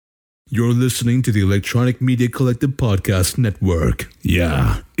You're listening to the Electronic Media Collective Podcast Network.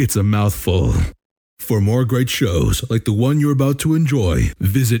 Yeah, it's a mouthful. For more great shows like the one you're about to enjoy,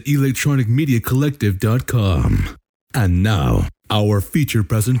 visit electronicmediacollective.com. And now, our feature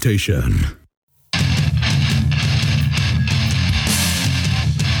presentation.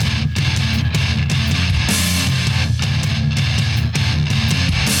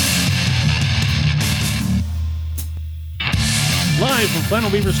 Live from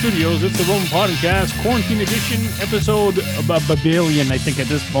Flannel Beaver Studios, it's the Roman Podcast, Quarantine Edition, episode billion, I think, at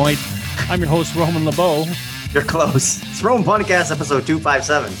this point. I'm your host, Roman LeBeau. You're close. It's Roman Podcast, episode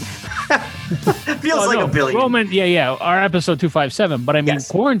 257. Feels like a billion. Roman, yeah, our episode 257, but I mean, yes.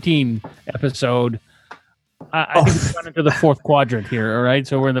 Quarantine episode, I think we've gone into the fourth quadrant here, all right?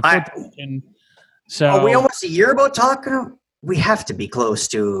 So we're in the fourth edition. So, are we almost a year about talking? We have to be close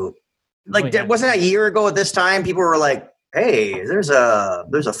to, wasn't it a year ago at this time, people were like, hey, there's a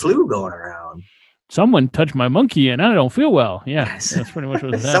flu going around. Someone touched my monkey and I don't feel well. Yeah, that's pretty much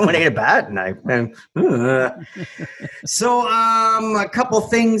what was Someone ate a bat and So, a couple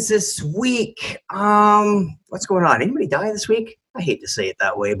things this week. What's going on? Anybody die this week? I hate to say it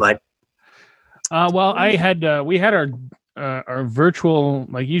that way, but I had we had our virtual,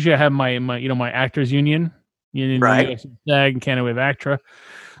 like, usually I have my actors union, right? SAG and Canada Wave ACTRA.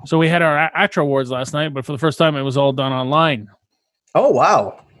 So we had our ACTRA awards last night, but for the first time, it was all done online. Oh,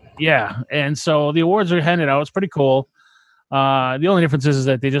 wow. Yeah. And so the awards are handed out. It's pretty cool. The only difference is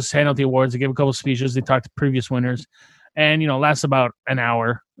that they just hand out the awards. They give a couple of speeches. They talk to previous winners. And, lasts about an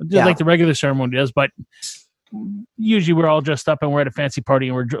hour, just like the regular ceremony does. But usually we're all dressed up and we're at a fancy party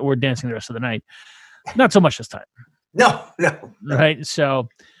and we're dancing the rest of the night. Not so much this time. No. Right. So,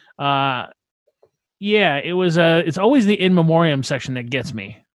 it was it's always the in memoriam section that gets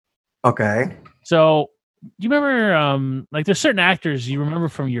me. Okay. So, do you remember, there's certain actors you remember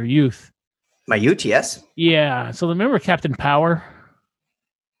from your youth? My youth, yes. Yeah. So, remember Captain Power?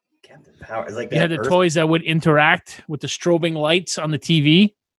 Captain Power. Is like you had the toys that would interact with the strobing lights on the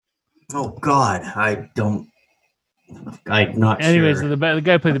TV. Oh, God. I'm not Anyways, sure. the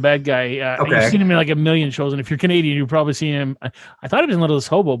guy played the bad guy. Okay. You've seen him in like a million shows, and if you're Canadian, you've probably seen him. I thought he was in Littlest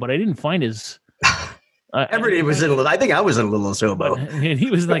Hobo, but I didn't find his... Everybody was in. I think I was in Littlest Hobo. And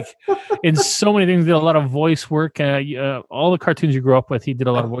he was like in so many things. Did a lot of voice work. All the cartoons you grew up with, he did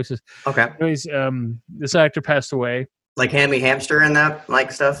a lot of voices. Okay. Anyways, this actor passed away. Like Hammy Hamster and that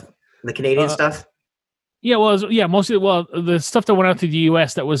stuff, the Canadian stuff. Yeah, mostly. Well, the stuff that went out to the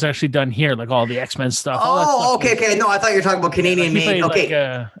U.S. that was actually done here, like all the X-Men stuff. Oh, okay. No, I thought you were talking about Canadian made.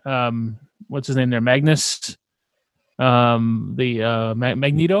 Okay. What's his name there? Magnus.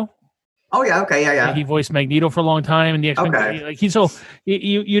 Magneto. Oh yeah, okay, yeah. He voiced Magneto for a long time, and the X-Men. Okay.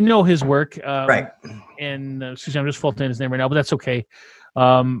 You know his work, right? And excuse me, I'm just faulting his name right now, but that's okay.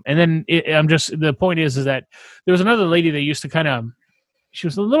 And then the point is that there was another lady that used to she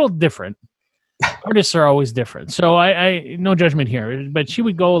was a little different. Artists are always different, so I no judgment here, but she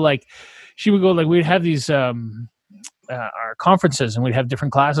would go like we'd have these our conferences and we'd have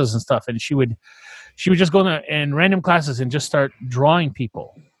different classes and stuff, and she would just go in random classes and just start drawing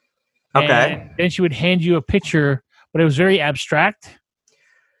people. Okay. And then she would hand you a picture, but it was very abstract,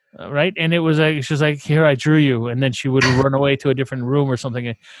 right? And it was like she was like, "Here, I drew you," and then she would run away to a different room or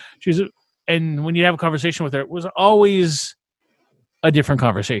something. And when you have a conversation with her, it was always a different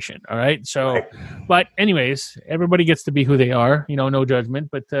conversation. All right. So, right. But anyways, everybody gets to be who they are. No judgment.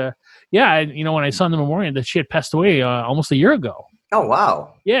 But when I saw in the memoriam that she had passed away almost a year ago. Oh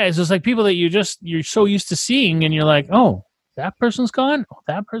wow. Yeah, it's just like people that you're so used to seeing, and you're like, oh. That person's gone. Oh,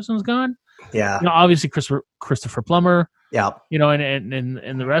 that person's gone. Yeah. Obviously Christopher Plummer. Yeah.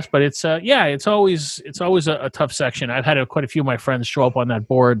 And the rest. But it's always a tough section. I've had quite a few of my friends show up on that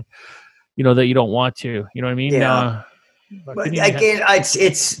board. That you don't want to. You know what I mean? Yeah. But again,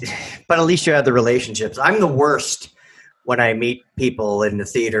 but at least you have the relationships. I'm the worst when I meet people in the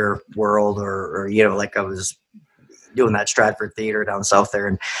theater world, or like I was doing that Stratford Theater down south there,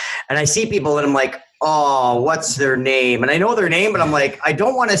 and I see people and I'm like, oh, what's their name? And I know their name, but I'm like, I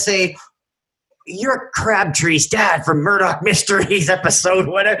don't want to say, you're Crabtree's dad from Murdoch Mysteries episode,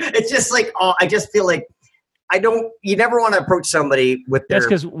 whatever. It's just like, I just feel like you never want to approach somebody with That's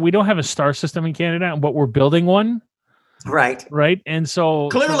because we don't have a star system in Canada, but we're building one. Right. And so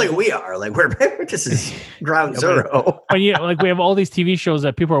clearly we are like, this is ground zero. But we have all these TV shows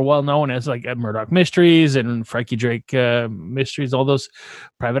that people are well known as, like Murdoch Mysteries and Frankie Drake Mysteries, all those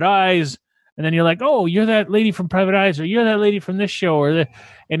Private Eyes. And then you're like, oh, you're that lady from Private Eyes, or you're that lady from this show, and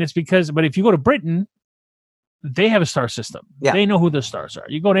it's because. But if you go to Britain, they have a star system. Yeah. They know who the stars are.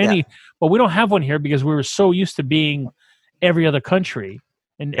 You go to but we don't have one here because we were so used to being every other country.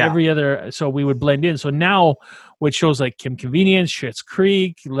 and every other. So we would blend in. So now with shows like Kim Convenience, Schitt's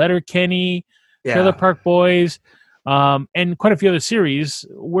Creek, Letterkenny, Trailer Park Boys, and quite a few other series,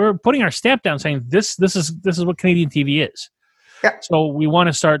 we're putting our stamp down, saying this is what Canadian TV is. Yeah. So we want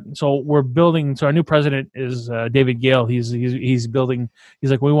to start. So we're building. So our new president is David Gale. He's building.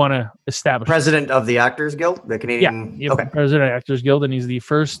 He's like, we want to establish president of the Actors Guild, the Canadian. Yeah, president of Actors Guild, and he's the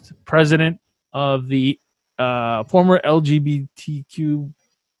first president of the former LGBTQ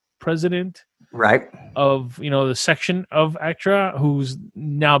president, right? Of the section of ACTRA, who's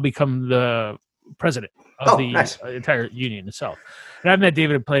now become the president of the entire union itself. And I've met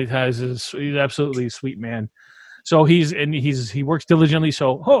David at Playtimes. He's absolutely a sweet man. So he works diligently.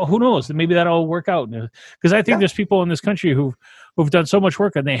 So who knows? Maybe that'll work out. Because I think there's people in this country who've done so much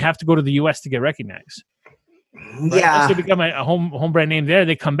work and they have to go to the U.S. to get recognized. Right? Yeah, once they become a home brand name there,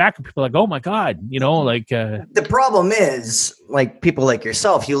 they come back and people are like, oh my God, the problem is, like, people like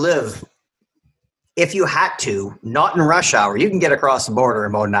yourself, you live. If you had to, not in rush hour, you can get across the border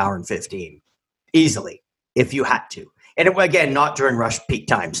in about an hour and 15 easily. If you had to, and again, not during rush peak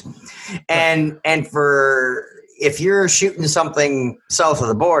times, and for. If you're shooting something south of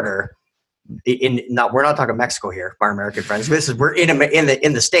the border, we're not talking Mexico here, our American friends. We're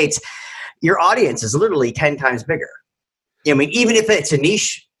in the States. Your audience is literally 10 times bigger. I mean, even if it's a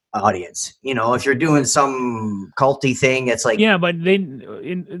niche audience, if you're doing some culty thing, it's like but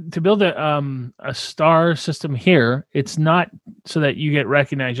to build a star system here, it's not so that you get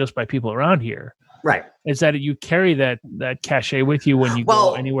recognized just by people around here. Right. It's that you carry that cachet with you when you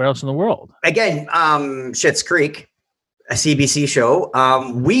go anywhere else in the world. Again, Schitt's Creek, a CBC show.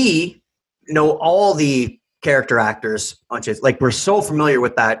 We know all the character actors on Schitt's. Like, we're so familiar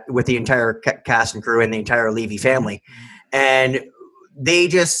with the entire cast and crew and the entire Levy family. And they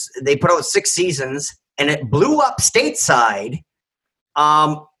put out 6 seasons and it blew up stateside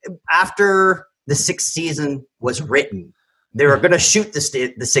after the 6th season was written. They were going to shoot the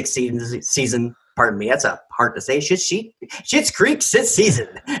 6th season. Pardon me, that's hard to say. Schitt's Creek 6th season.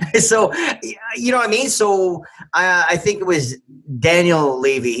 So, you know what I mean? So I think it was Daniel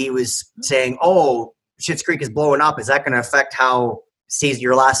Levy. He was saying, oh, Schitt's Creek is blowing up. Is that going to affect how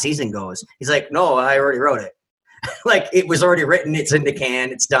your last season goes? He's like, no, I already wrote it. Like, it was already written. It's in the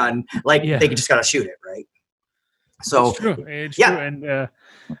can. It's done. Like, they just got to shoot it, right? So it's true. It's true.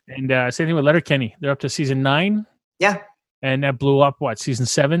 And same thing with Letterkenny. They're up to season 9. Yeah. And that blew up, season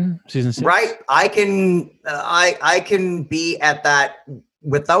 7, season 6? Right. I can be at that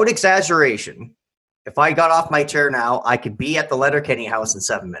without exaggeration. If I got off my chair now, I could be at the Letterkenny house in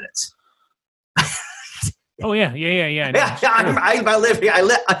 7 minutes. Oh, yeah. I live here.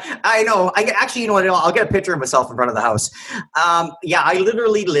 I know. Actually, you know what? I'll get a picture of myself in front of the house. I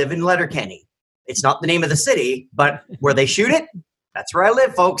literally live in Letterkenny. It's not the name of the city, but where they shoot it, that's where I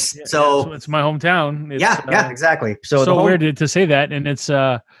live, folks. So it's my hometown. It's, exactly. So weird to say that, and it's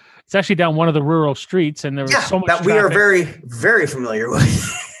actually down one of the rural streets, and there was so much that we are very, very familiar with.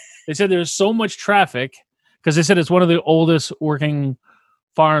 They said there's so much traffic because they said it's one of the oldest working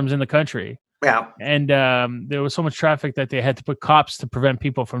farms in the country. Yeah, and there was so much traffic that they had to put cops to prevent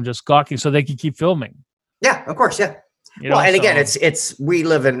people from just gawking, so they could keep filming. Yeah, of course, yeah. Again, it's we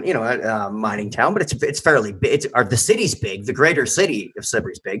live in a mining town, but it's fairly big. The city's big. The greater city of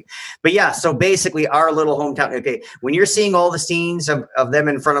Sudbury's big, but yeah. So basically, our little hometown. Okay, when you're seeing all the scenes of them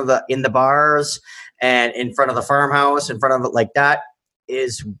in the bars and in front of the farmhouse, in front of it like that,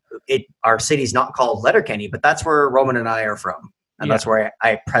 our city's not called Letterkenny, but that's where Roman and I are from, and that's where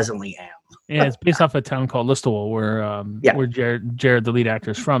I presently am. Yeah, it's based off a town called Listowel, where Jared, the lead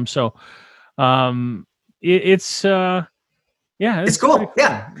actor, is from. So. It's cool.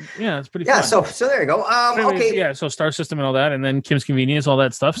 Yeah, it's pretty fun. So there you go. Okay. Yeah, so Star System and all that, and then Kim's Convenience, all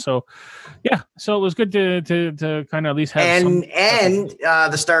that stuff. So so it was good to kind of at least have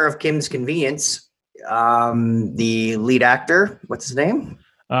the star of Kim's Convenience, the lead actor, what's his name?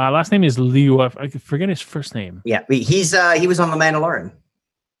 Last name is Liu. I forget his first name. Yeah, he was on The Mandalorian.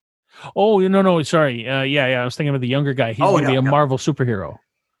 Oh no, sorry. I was thinking of the younger guy. He's going to be a Marvel superhero.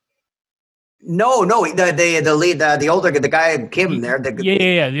 No, the lead, the older, the guy Kim there.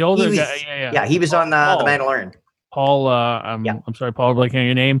 The older guy. Yeah, he was on The Mandalorian. Paul, I'm sorry, Paul, blanking on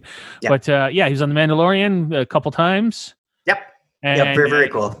your name, but he was on The Mandalorian a couple times. Yep. And, very, very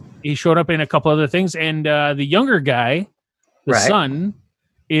cool. He showed up in a couple other things, and the younger guy, the son,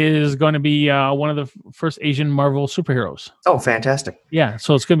 is going to be one of the first Asian Marvel superheroes. Oh, fantastic! Yeah,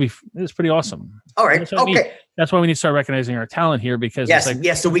 so it's pretty awesome. All right, okay. That's why we need to start recognizing our talent here, because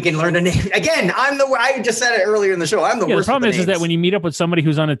so we can learn to name. Again, I just said it earlier in the show. I'm the worst. The problem is that when you meet up with somebody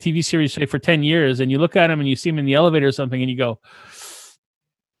who's on a TV series, say, for 10 years, and you look at him and you see him in the elevator or something, and you go,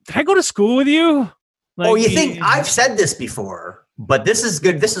 Can I go to school with you? Like, you think I've said this before, but this is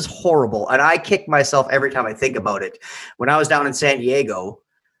good. This is horrible. And I kick myself every time I think about it. When I was down in San Diego,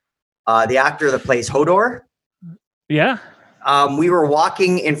 the actor that plays Hodor. Yeah. We were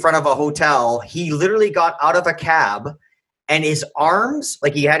walking in front of a hotel. He literally got out of a cab and his arms,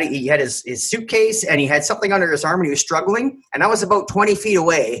 like he had his suitcase and he had something under his arm and he was struggling. And I was about 20 feet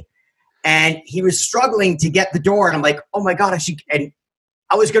away and he was struggling to get the door. And I'm like, oh my God, and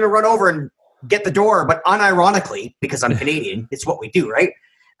I was going to run over and get the door, but unironically, because I'm Canadian, it's what we do, right?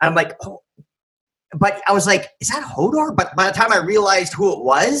 And I'm like, oh, but I was like, is that Hodor? But by the time I realized who it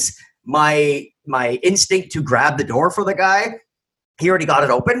was, my instinct to grab the door for the guy, he already got it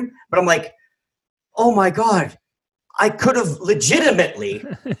open. But I'm like, oh my God, I could have legitimately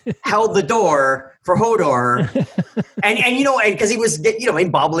held the door for Hodor. and because he was,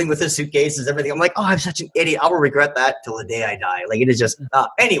 bobbling with his suitcases, everything. I'm like, oh, I'm such an idiot. I will regret that till the day I die. Like, it is just,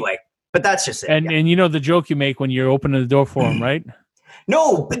 anyway. But that's just it. And you know the joke you make when you're opening the door for him, right?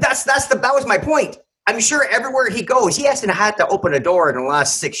 No, but that was my point. I'm sure everywhere he goes, he hasn't had to open a door in the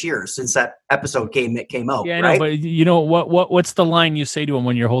last 6 years since that episode came out. Yeah, I right? know, but you know what's the line you say to him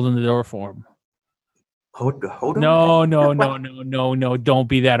when you're holding the door for him? Hold on. No, don't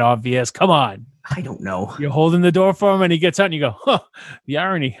be that obvious. Come on. I don't know. You're holding the door for him and he gets out and you go, huh, the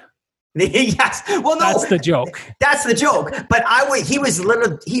irony. Yes. Well, no, that's the joke. That's the joke. But he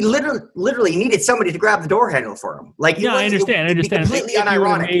literally needed somebody to grab the door handle for him. Like, I understand. Completely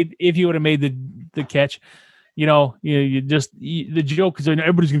unironic. If you would have made the catch, the joke is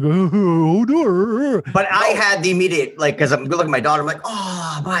everybody's gonna go, oh, door. But I had the immediate, like, because I'm looking at my daughter, I'm like,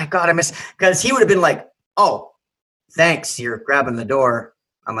 oh my God, I miss, because he would have been like, oh, thanks, you're grabbing the door.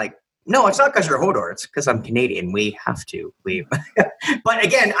 I'm like, no, it's not because you're Hodor. It's because I'm Canadian. We have to. But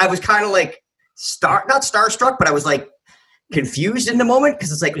again, I was kind of like not starstruck, but I was like confused in the moment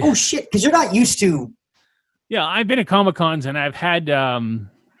because it's like, oh shit, because you're not used to. Yeah, I've been at Comic-Cons and I've had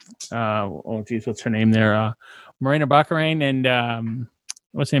what's her name there? Morena Baccarin and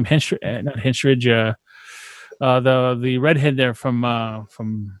what's her name? Not Henstridge. The redhead there from.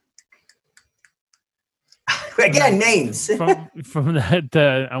 Again, names from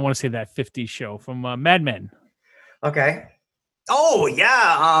that I want to say that 50s show from Mad Men. Okay. Oh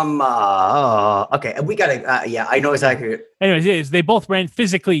yeah. Okay. We gotta. Yeah, I know exactly. Anyways, they both ran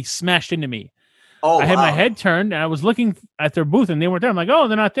physically smashed into me. Oh, I had my head turned and I was looking at their booth and they weren't there. I'm like, oh,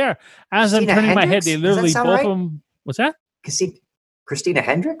 they're not there. As I'm turning my head, they literally both of them. What's that? Christina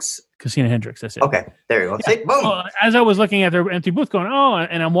Hendricks. Christina Hendricks. That's it. Okay, there you go. Yeah. See, boom. Well, as I was looking at their empty booth, going, oh,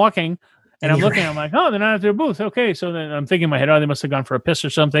 and I'm walking. And I'm looking, I'm like, oh, they're not at their booth. Okay. So then I'm thinking in my head, oh, they must have gone for a piss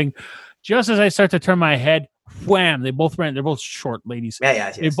or something. Just as I start to turn my head, wham, they both ran. They're both short ladies.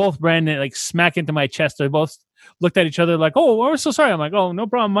 Yeah. They both ran like smack into my chest. They both looked at each other like, oh, we're so sorry. I'm like, oh, no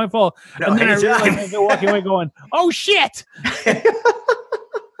problem. My fault. No, and then I realized they're walking away going, oh, shit.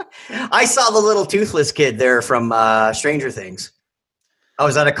 I saw the little toothless kid there from Stranger Things. I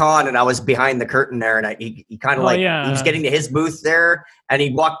was at a con and I was behind the curtain there and he kind of he was getting to his booth there and he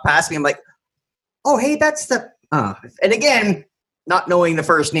walked past me. I'm like, oh, hey, that's the. And again, not knowing the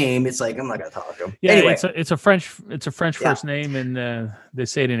first name, it's like I'm not gonna talk to him. Yeah, anyway, it's a French first name, and they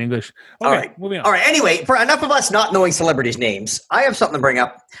say it in English. Okay, all right, moving on. All right. Anyway, for enough of us not knowing celebrities' names, I have something to bring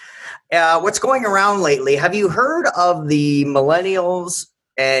up. What's going around lately? Have you heard of the millennials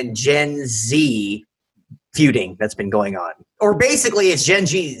and Gen Z feuding that's been going on? Or basically, it's Gen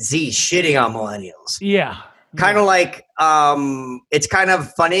Z shitting on millennials. Yeah. Kind of like, it's kind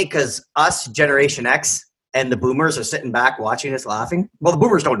of funny because us, Generation X, and the boomers are sitting back watching us laughing. Well, the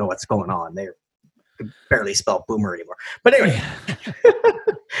boomers don't know what's going on. They can barely spell boomer anymore. But anyway,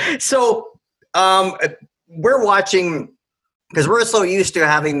 so we're watching because we're so used to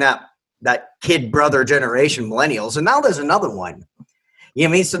having that kid brother generation, millennials. And now there's another one. You know what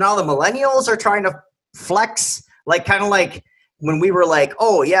I mean? So now the millennials are trying to flex, like kind of like, when we were like,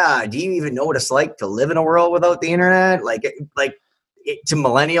 oh yeah, do you even know what it's like to live in a world without the internet? Like to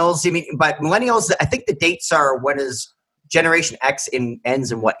millennials, I mean, but millennials, I think the dates are when is Generation X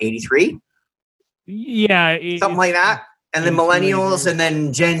ends in what, 83? Yeah. Something like that. And then millennials and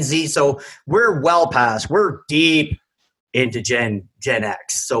then Gen Z. So we're deep into Gen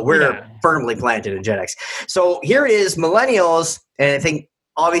X. So we're firmly planted in Gen X. So here it is, millennials, and I think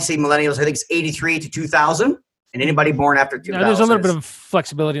obviously millennials, I think it's 83 to 2000. And anybody born after 2000. There's a little bit of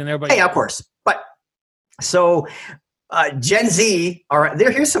flexibility in there, but of course. But so Gen Z, all right,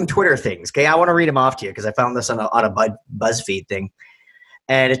 here's some Twitter things. Okay, I want to read them off to you because I found this on a BuzzFeed thing,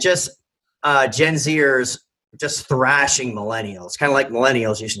 and it's just Gen Zers just thrashing millennials, kind of like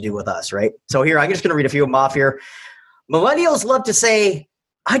millennials used to do with us, right? So here, I'm just going to read a few of them off here. Millennials love to say,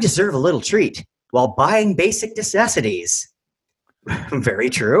 I deserve a little treat while buying basic necessities. Very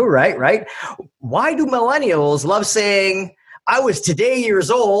true, right? Right. Why do millennials love saying, I was today years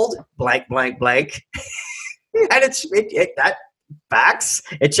old, blank, blank, blank? And that facts.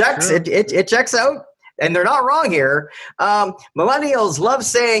 It checks. Sure. It checks out. And they're not wrong here. Millennials love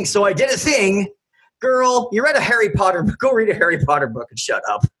saying, so I did a thing. Girl, you read a Harry Potter book. Go read a Harry Potter book and shut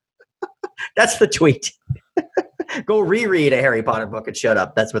up. That's the tweet. Go reread a Harry Potter book and shut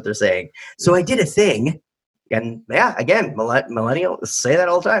up. That's what they're saying. So I did a thing. And yeah, again, millennials say that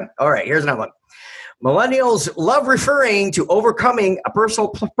all the time. All right, here's another one. Millennials love referring to overcoming a personal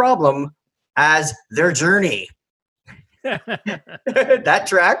problem as their journey. That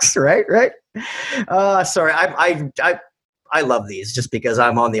tracks, right? Sorry, I love these just because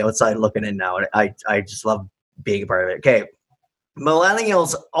I'm on the outside looking in now, and I just love being a part of it. Okay,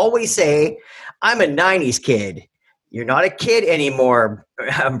 millennials always say, "I'm a '90s kid." You're not a kid anymore,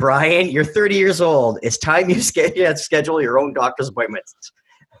 Brian. You're 30 years old. It's time you schedule your own doctor's appointments.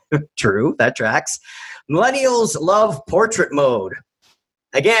 True, that tracks. Millennials love portrait mode.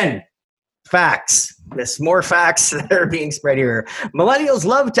 Again, facts. There's more facts that are being spread here. Millennials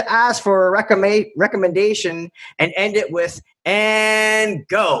love to ask for a recommendation and end it with, and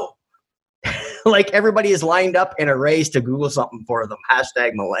go. Like everybody is lined up in a race to Google something for them.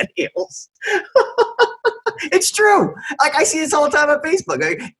 Hashtag millennials. It's true. Like I see this all the time on Facebook.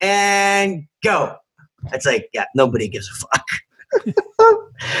 Like, and go. It's like, yeah, nobody gives a fuck.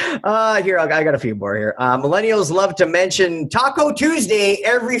 Here, I got a few more here. Millennials love to mention Taco Tuesday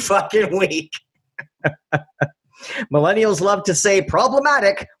every fucking week. Millennials love to say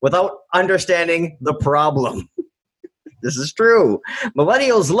problematic without understanding the problem. This is true.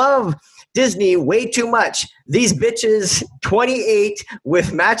 Millennials love Disney way too much. These bitches 28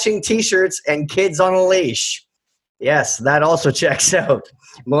 with matching t-shirts and kids on a leash. Yes, that also checks out.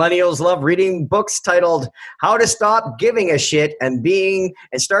 Millennials love reading books titled How to Stop Giving a Shit and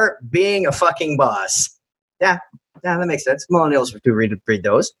Start Being a Fucking Boss. Yeah, that makes sense. Millennials do read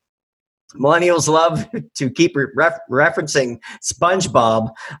those. Millennials love to keep referencing SpongeBob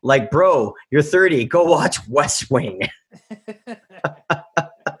like, bro, you're 30, go watch West Wing.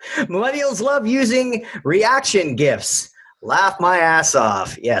 Millennials love using reaction GIFs. Laugh my ass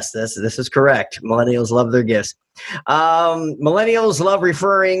off. Yes, this is correct. Millennials love their GIFs. Millennials love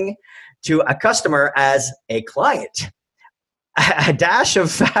referring to a customer as a client. A dash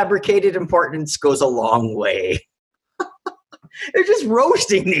of fabricated importance goes a long way. They're just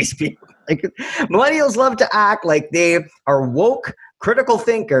roasting these people. Like, millennials love to act like they are woke, critical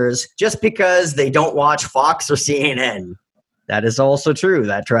thinkers just because they don't watch Fox or CNN. That is also true.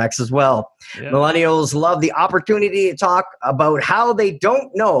 That tracks as well. Yeah. Millennials love the opportunity to talk about how they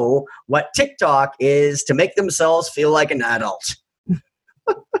don't know what TikTok is to make themselves feel like an adult.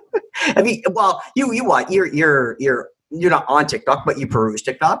 I mean, well, you what? You're not on TikTok, but you peruse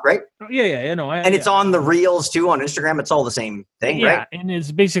TikTok, right? Yeah. No, and it's on the Reels too on Instagram. It's all the same thing, right? Yeah, and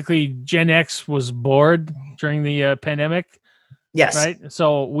it's basically Gen X was bored during the pandemic. Yes. Right.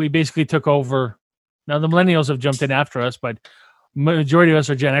 So we basically took over. Now the millennials have jumped in after us, but majority of us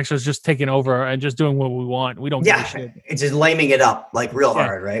are Gen Xers just taking over and just doing what we want. We don't give a shit. It's just laming it up like real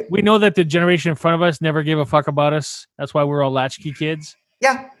hard, right? We know that the generation in front of us never gave a fuck about us. That's why we're all latchkey kids.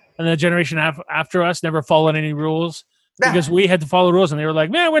 Yeah. And the generation after us never followed any rules because we had to follow rules, and they were like,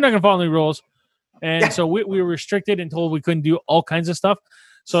 man, we're not going to follow any rules. And so we were restricted and told we couldn't do all kinds of stuff.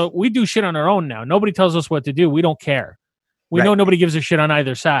 So we do shit on our own now. Nobody tells us what to do. We don't care. We know nobody gives a shit on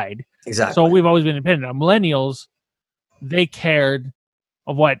either side. Exactly. So we've always been independent. Now, millennials, they cared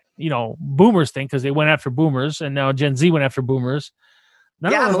of what, boomers think because they went after boomers, and now Gen Z went after boomers.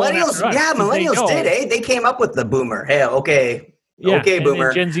 Millennials did, eh? They came up with the boomer. Hey, okay. Yeah, okay, boomer.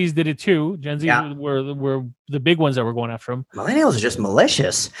 And Gen Zs did it too. Gen Z were the big ones that were going after them. Millennials are just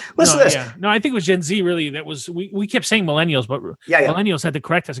malicious. Listen to this. Yeah. No, I think it was Gen Z really. That was we kept saying millennials, but millennials had to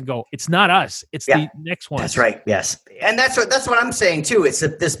correct us and go, it's not us. It's the next one. That's right. Yes. And that's what I'm saying too. It's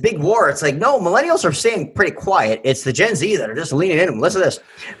this big war. It's like, no, millennials are staying pretty quiet. It's the Gen Z that are just leaning in. Listen to this.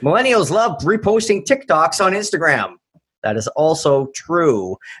 Millennials love reposting TikToks on Instagram. That is also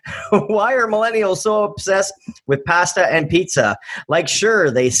true. Why are millennials so obsessed with pasta and pizza? Like, sure,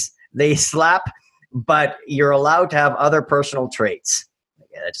 they slap, but you're allowed to have other personal traits.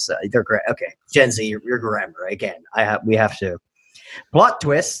 Yeah, they're great. Okay, Gen Z, your grammar again. We have to. Plot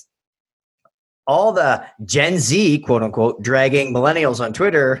twist. All the Gen Z, quote unquote, dragging millennials on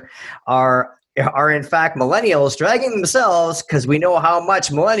Twitter are in fact millennials dragging themselves because we know how much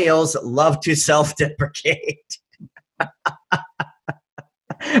millennials love to self-deprecate.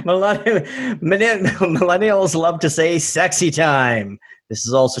 Millennials love to say sexy time. This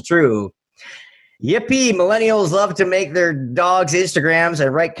is also true. Yippee, millennials love to make their dogs Instagrams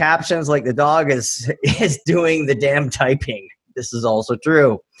and write captions like the dog is doing the damn typing. This is also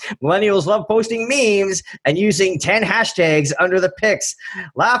true. Millennials love posting memes and using 10 hashtags under the pics.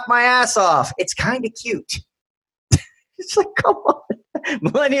 Laugh my ass off. It's kind of cute. It's like, come on.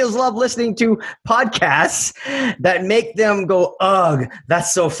 Millennials love listening to podcasts that make them go, ugh,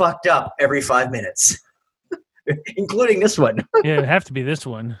 that's so fucked up every 5 minutes. Including this one. Yeah, it'd have to be this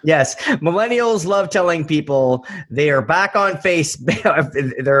one. Yes. Millennials love telling people they are back on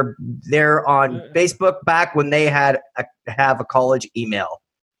they're on Facebook back when they have a college email.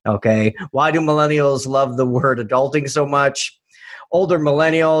 Okay. Why do millennials love the word adulting so much? Older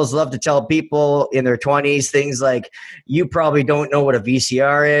millennials love to tell people in their 20s things like, you probably don't know what a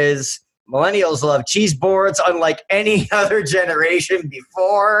VCR is. Millennials love cheese boards unlike any other generation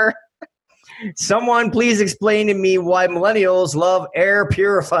before. Someone please explain to me why millennials love air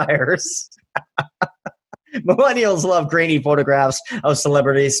purifiers. Millennials love grainy photographs of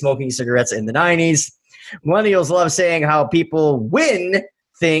celebrities smoking cigarettes in the 90s. Millennials love saying how people win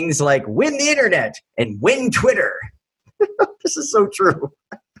things like win the internet and win Twitter. This is so true.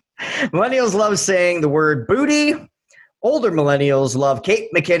 Millennials love saying the word booty. Older millennials love Kate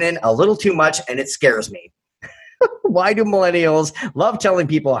McKinnon a little too much, and it scares me. Why do millennials love telling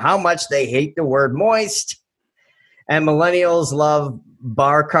people how much they hate the word moist? And millennials love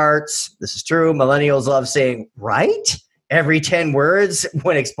bar carts. This is true. Millennials love saying right every 10 words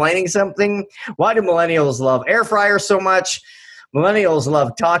when explaining something. Why do millennials love air fryers so much? Millennials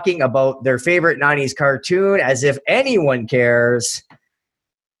love talking about their favorite 90s cartoon as if anyone cares.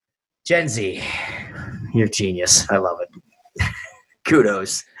 Gen Z, you're genius. I love it.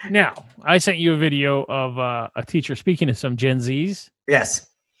 Kudos. Now, I sent you a video of a teacher speaking to some Gen Zs. Yes.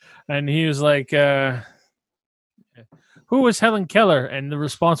 And he was like, who was Helen Keller? And the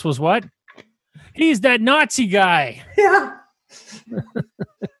response was what? He's that Nazi guy. Yeah.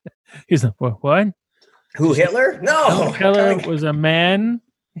 He's like, what? Who, Hitler? No. Helen Keller was a man.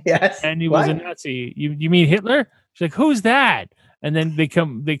 Yes. And he was a Nazi. You mean Hitler? She's like, who's that? And then they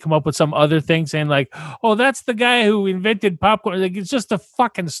come up with some other thing saying like, oh, that's the guy who invented popcorn. Like, it's just the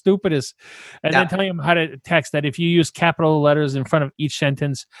fucking stupidest. And then telling him how to text that if you use capital letters in front of each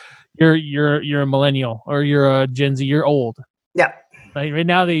sentence, you're a millennial or you're a Gen Z. You're old. Yeah. Right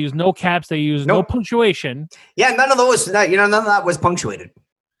now they use no caps. They use no punctuation. Yeah, none of that was punctuated.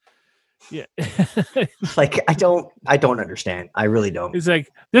 Yeah. Like I don't understand. I really don't. It's like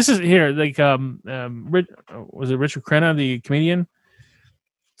this is here like was it Richard Crenna, the comedian?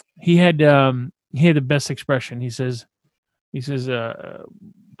 He had the best expression. He says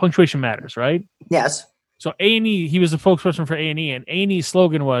punctuation matters, right? Yes. So A&E, he was the spokesperson for A&E, and A&E's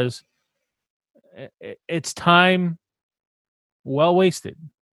slogan was it's time well wasted.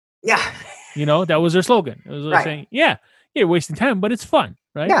 Yeah. You know, that was their slogan. It was like saying, yeah, you're wasting time, but it's fun,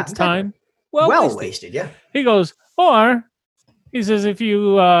 right? Yeah, it's time well wasted, yeah. He goes, or he says if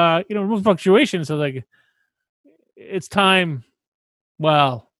you remove punctuation, so like it's time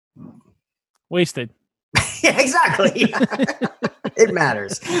well wasted. Yeah, exactly. It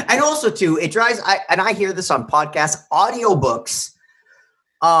matters. And also too, it drives I hear this on podcasts, audiobooks.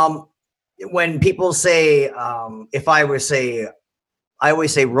 When people say if I always say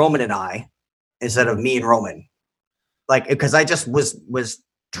Roman and I instead of me and Roman. Like because I just was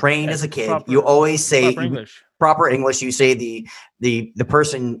trained as a kid. You always say proper English. You say the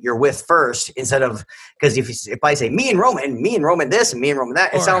person you're with first instead of because if I say me and Roman this and me and Roman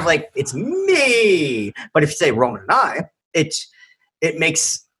that, it sounds like it's me. But if you say Roman and I, it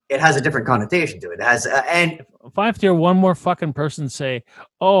has a different connotation to it. It has and if I have to hear one more fucking person say,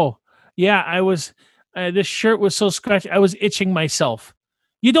 "Oh yeah, I was this shirt was so scratchy, I was itching myself."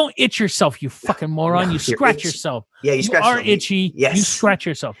 You don't itch yourself, you fucking moron. No, you scratch yourself. Yeah, you scratch yourself. You are itchy. Yes. You scratch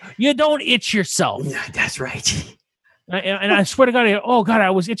yourself. You don't itch yourself. Yeah, that's right. And I swear to God,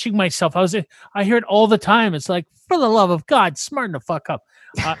 I was itching myself. I hear it all the time. It's like, for the love of God, smarten the fuck up.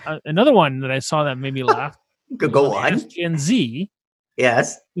 Another one that I saw that made me laugh. Go on. Gen Z.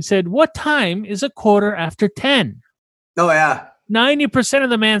 Yes. He said, what time is 10:15? Oh, yeah. 90% of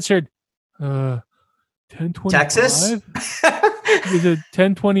them answered, 10:25. Texas? Is it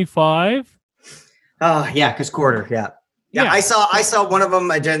 10:25? Oh, yeah, because quarter, yeah. I saw one of them,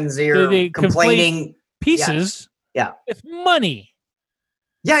 a Gen Zer, complaining pieces with money.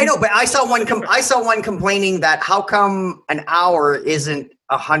 Yeah, I know, but I saw one complaining that how come an hour isn't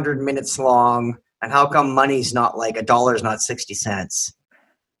 100 minutes long and how come money's not like $1 not 60 cents?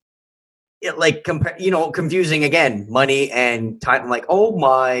 confusing again, money and time. I'm like, oh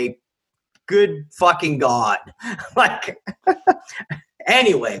my good fucking God. Like,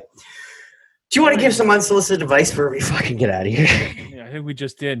 anyway, do you want to give some unsolicited advice before we fucking get out of here? Yeah, I think we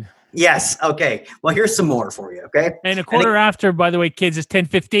just did. Yes. Okay. Well, here's some more for you. Okay. And a quarter after, by the way, kids, is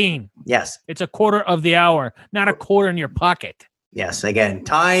 10:15. Yes. It's a quarter of the hour, not a quarter in your pocket. Yes. Again,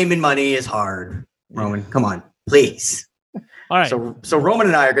 time and money is hard. Roman, come on, please. All right. So Roman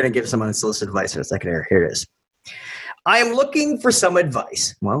and I are going to give some unsolicited advice for a second here. Here it is. I am looking for some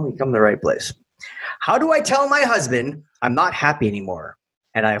advice. Well, we come to the right place. How do I tell my husband I'm not happy anymore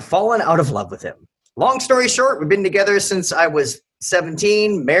and I have fallen out of love with him? Long story short, we've been together since I was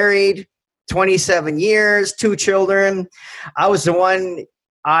 17, married 27 years, 2 children. I was the one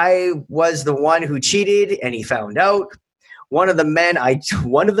who cheated and he found out. One of the men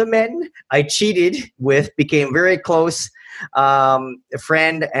I cheated with became very close a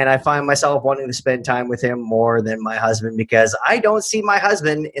friend, and I find myself wanting to spend time with him more than my husband because I don't see my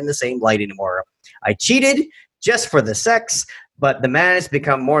husband in the same light anymore. I cheated just for the sex, but the man has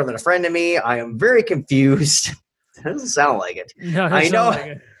become more than a friend to me. I am very confused. It doesn't sound like it. No,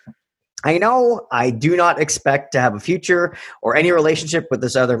 I know I do not expect to have a future or any relationship with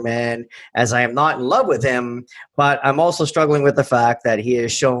this other man as I am not in love with him, but I'm also struggling with the fact that he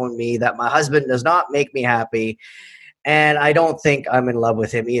has shown me that my husband does not make me happy, and I don't think I'm in love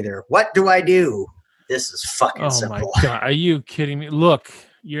with him either. What do I do? This is fucking simple. My God. Are you kidding me? Look,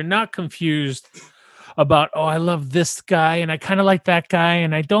 you're not confused about, oh, I love this guy and I kind of like that guy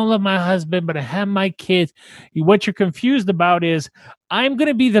and I don't love my husband, but I have my kids. What you're confused about is I'm going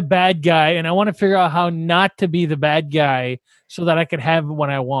to be the bad guy and I want to figure out how not to be the bad guy so that I can have what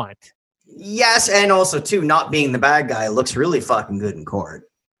I want. Yes, and also, too, not being the bad guy looks really fucking good in court.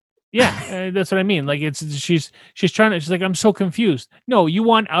 Yeah, that's what I mean. Like, she's like, I'm so confused. No, you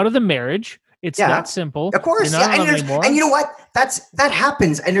want out of the marriage. It's that simple. Of course. Yeah. And you know what? That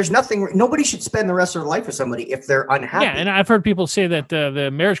happens. And there's nobody should spend the rest of their life with somebody if they're unhappy. Yeah. And I've heard people say that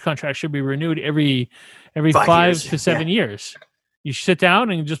the marriage contract should be renewed every 5 to 7 years. You sit down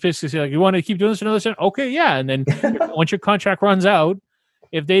and just basically say, like, you want to keep doing this another time? Okay. Yeah. And then once your contract runs out,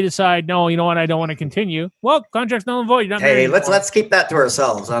 if they decide, no, you know what, I don't want to continue, well, contract's null and void. Hey, let's keep that to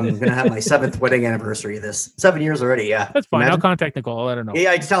ourselves. I'm going to have my 7th wedding anniversry this 7 years already. Yeah. That's fine. I'll contact Nicole. I don't know.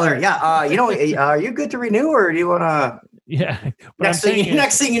 Yeah. I tell her, are you good to renew or do you want to? Yeah. Next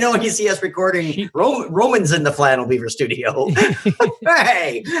thing you know, when you see us recording, Roman's in the Flannel Beaver studio.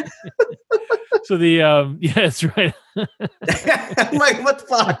 Hey. So yeah, that's right. I'm like, what the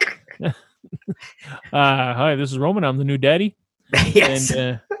fuck? Hi, this is Roman. I'm the new daddy. Yes.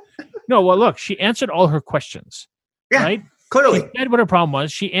 And, no, well, look, she answered all her questions. Yeah, right? Clearly. She said what her problem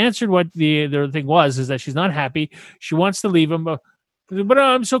was. She answered what the thing was, is that she's not happy. She wants to leave him. But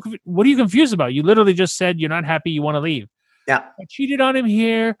I'm so confused. What are you confused about? You literally just said you're not happy. You want to leave. Yeah. I cheated on him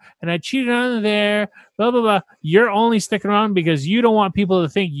here and I cheated on him there. Blah, blah, blah. You're only sticking around because you don't want people to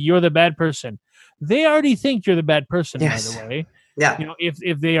think you're the bad person. They already think you're the bad person, yes. by the way. Yeah. You know,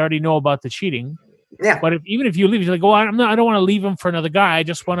 if they already know about the cheating. Yeah. But even if you leave, you're like, oh, I don't want to leave him for another guy. I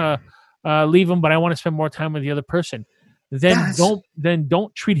just want to leave him, but I want to spend more time with the other person. Then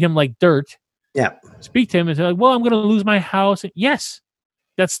don't treat him like dirt. Yeah. Speak to him and say, like, well, I'm going to lose my house. Yes,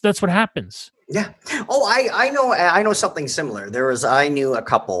 that's what happens. Yeah. Oh, I know something similar. I knew a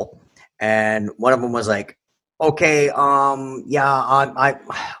couple, and one of them was like, okay, I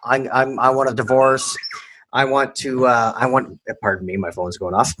want a divorce. Pardon me, my phone's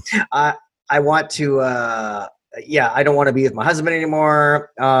going off. I want to, I don't want to be with my husband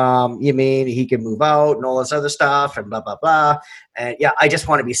anymore. You mean he can move out and all this other stuff and blah, blah, blah. And yeah, I just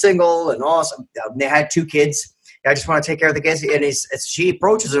want to be single and all. They had 2 kids. I just want to take care of the kids. And she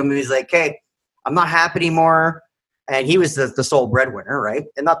approaches him and he's like, hey, I'm not happy anymore. And he was the sole breadwinner, right?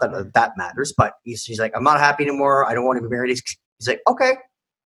 And not that matters, but she's like, I'm not happy anymore. I don't want to be married. He's like, okay,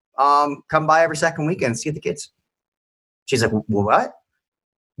 come by every second weekend and see the kids. She's like, what?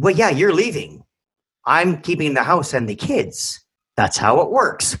 Well, yeah, you're leaving. I'm keeping the house and the kids. That's how it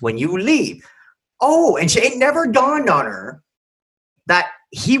works when you leave. Oh, and it never dawned on her that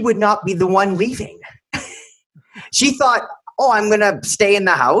he would not be the one leaving. She thought, oh, I'm going to stay in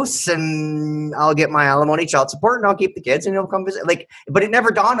the house and I'll get my alimony, child support, and I'll keep the kids and he'll come visit. But it never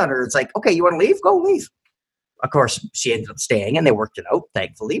dawned on her. It's like, okay, you want to leave? Go leave. Of course, she ended up staying and they worked it out,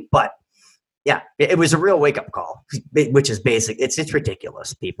 thankfully. But yeah, it was a real wake-up call, which is basic. It's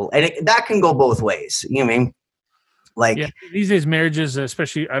ridiculous, people. And that can go both ways. You know what I mean? Like, yeah, these days, marriages,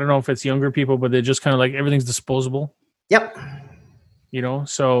 especially, I don't know if it's younger people, but they're just kind of like everything's disposable. Yep. You know,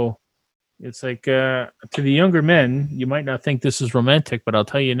 so It's like to the younger men, you might not think this is romantic, but I'll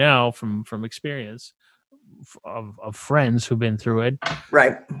tell you now from experience of friends who've been through it.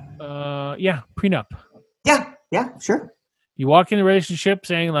 Right. Yeah, prenup. Yeah, sure. You walk in a relationship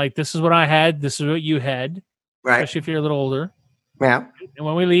saying like, "This is what I had. This is what you had." Right. Especially if you're a little older. Yeah. And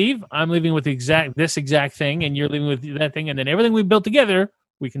when we leave, I'm leaving with this exact thing, and you're leaving with that thing, and then everything we built together,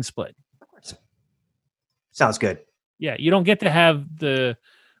 we can split. Of course. Sounds good. Yeah, you don't get to have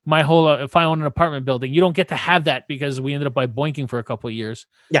my whole. If I own an apartment building, you don't get to have that because we ended up by boinking for a couple of years.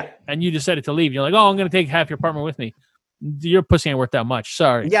 Yeah. And you decided to leave. You're like, oh, I'm going to take half your apartment with me. Your pussy ain't worth that much.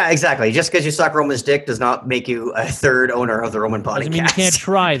 Sorry. Yeah, exactly. Just because you suck Roman's dick does not make you a third owner of the Roman Podcast. I mean, you can't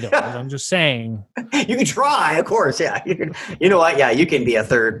try though. I'm just saying. You can try, of course. Yeah. You know what? Yeah, you can be a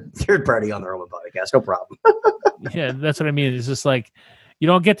third party on the Roman Podcast. No problem. Yeah, that's what I mean. It's just like you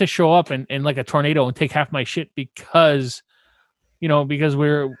don't get to show up and like a tornado and take half my shit because we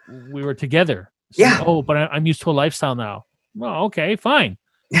were together. So, yeah. Oh, but I'm used to a lifestyle now. Well, okay, fine.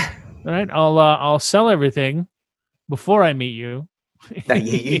 All right. I'll sell everything before I meet you. Now,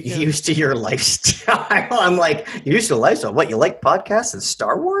 you used to your lifestyle. I'm like, you used to lifestyle. What, you like podcasts and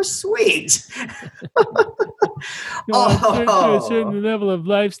Star Wars? Sweet. To a certain level of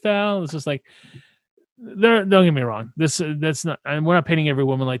lifestyle. It's just like, don't get me wrong. That's not. And we're not painting every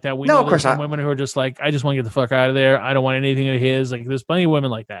woman like that. We know of course some not. Women who are just like, I just want to get the fuck out of there. I don't want anything of his. Like, there's plenty of women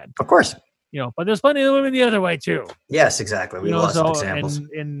like that. Of course. But there's plenty of women the other way too. Yes, exactly. We lost examples.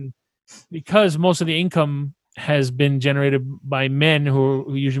 And because most of the income has been generated by men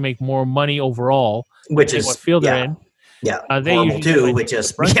who usually make more money overall, which is what field they're in. Yeah, they usually too. Which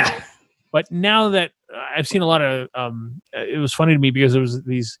is yeah. But now that I've seen a lot of, it was funny to me because there was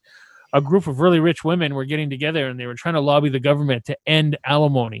a group of really rich women were getting together and they were trying to lobby the government to end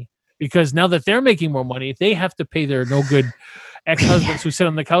alimony because now that they're making more money, they have to pay their no good ex-husbands who sit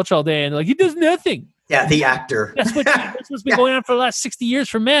on the couch all day and like he does nothing. Yeah, the actor. That's what's been going on for the last 60 years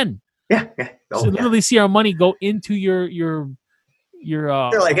for men. Yeah. So literally see our money go into your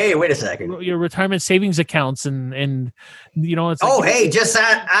they're like, hey, wait a second. Your retirement savings accounts and it's like, hey, just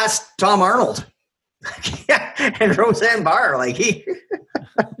ask Tom Arnold. And Roseanne Barr, like he.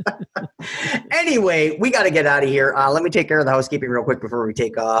 Anyway, we got to get out of here. Let me take care of the housekeeping real quick before we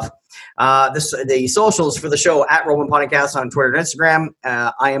take off. The socials for the show at Roman Podcast on Twitter and Instagram.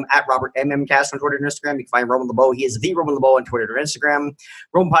 I am at Robert MMCast on Twitter and Instagram. You can find Roman LeBeau. He is the Roman LeBeau on Twitter and Instagram.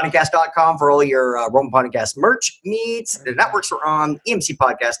 RomanPodcast.com for all your Roman Podcast merch needs. The networks are on EMC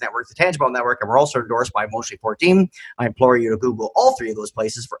Podcast Network, the Tangible Network, and we're also endorsed by Mostly 14. I implore you to Google all three of those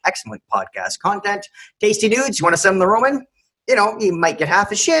places for excellent podcast content. Tasty nudes, you want to send them to Roman? You might get half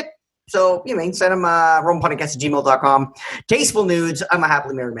his shit. So, send them RomanPodcast@gmail.com. Tasteful nudes. I'm a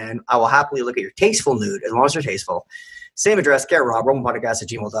happily married man. I will happily look at your tasteful nude as long as they're tasteful. Same address, care Rob,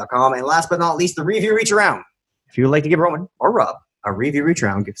 RomanPodcast@gmail.com. And last but not least, the review reach around. If you would like to give Roman or Rob a review reach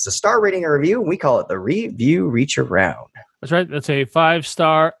around, give us a star rating or review, and we call it the review reach around. That's right. That's a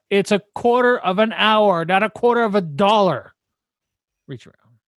 5-star. It's a quarter of an hour, not a quarter of a dollar. Reach around.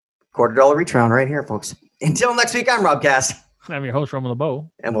 $quarter reach around right here, folks. Until next week, I'm Rob Cass. I'm your host, Roman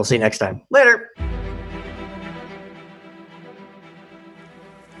LeBeau. And we'll see you next time. Later.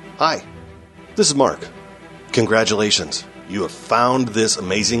 Hi, this is Mark. Congratulations. You have found this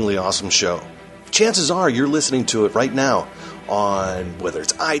amazingly awesome show. Chances are you're listening to it right now on whether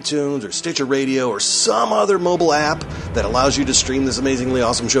it's iTunes or Stitcher Radio or some other mobile app that allows you to stream this amazingly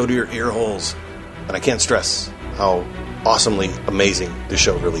awesome show to your ear holes. And I can't stress how awesomely amazing this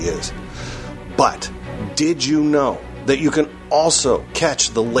show really is. But did you know that you can also catch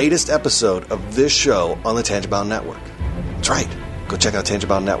the latest episode of this show on the Tangibound Network? That's right. Go check out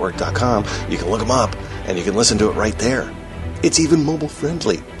TangiboundNetwork.com. You can look them up, and you can listen to it right there. It's even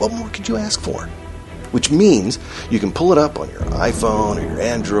mobile-friendly. What more could you ask for? Which means you can pull it up on your iPhone or your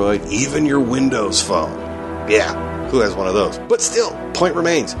Android, even your Windows phone. Yeah, who has one of those? But still, point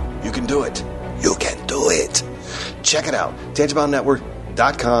remains, you can do it. You can do it. Check it out,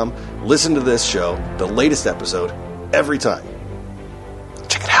 TangiboundNetwork.com. Listen to this show, the latest episode, every time